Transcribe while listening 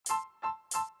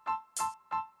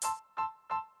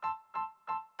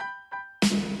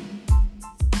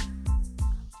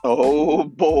Oh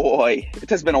boy, it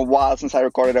has been a while since I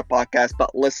recorded a podcast,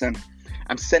 but listen,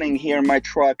 I'm sitting here in my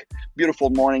truck,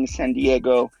 beautiful morning in San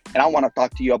Diego, and I want to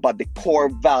talk to you about the core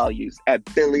values at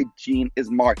Billie Jean is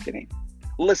marketing.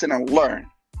 Listen and learn.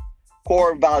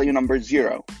 Core value number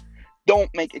zero: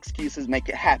 don't make excuses, make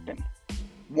it happen.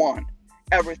 One,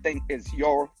 everything is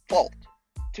your fault.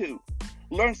 Two,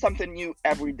 learn something new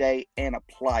every day and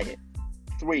apply it.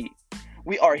 Three,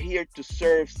 we are here to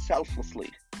serve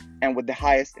selflessly and with the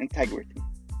highest integrity.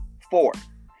 Four,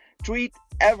 treat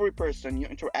every person you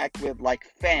interact with like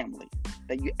family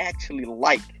that you actually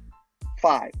like.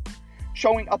 Five,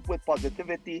 showing up with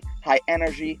positivity, high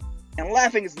energy, and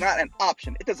laughing is not an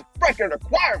option, it is a freaking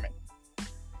requirement.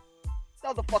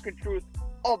 Tell the fucking truth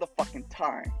all the fucking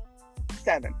time.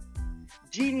 Seven,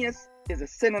 genius is a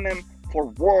synonym for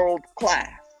world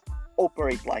class.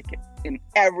 Operate like it in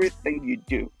everything you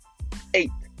do. 8.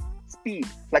 Speed,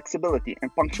 flexibility,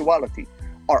 and punctuality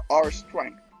are our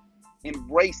strength.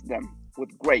 Embrace them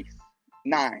with grace.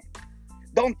 9.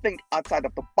 Don't think outside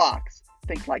of the box.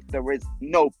 Think like there is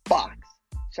no box.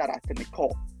 Shout out to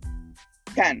Nicole.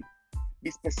 10.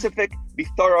 Be specific, be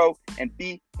thorough, and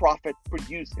be profit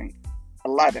producing.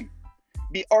 11.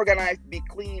 Be organized, be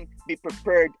clean, be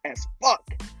prepared as fuck.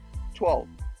 12.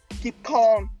 Keep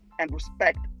calm and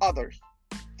respect others.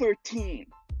 13.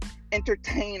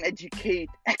 Entertain, educate,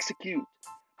 execute,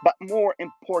 but more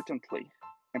importantly,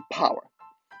 empower.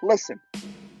 Listen,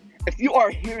 if you are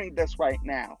hearing this right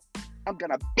now, I'm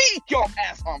gonna beat your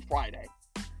ass on Friday.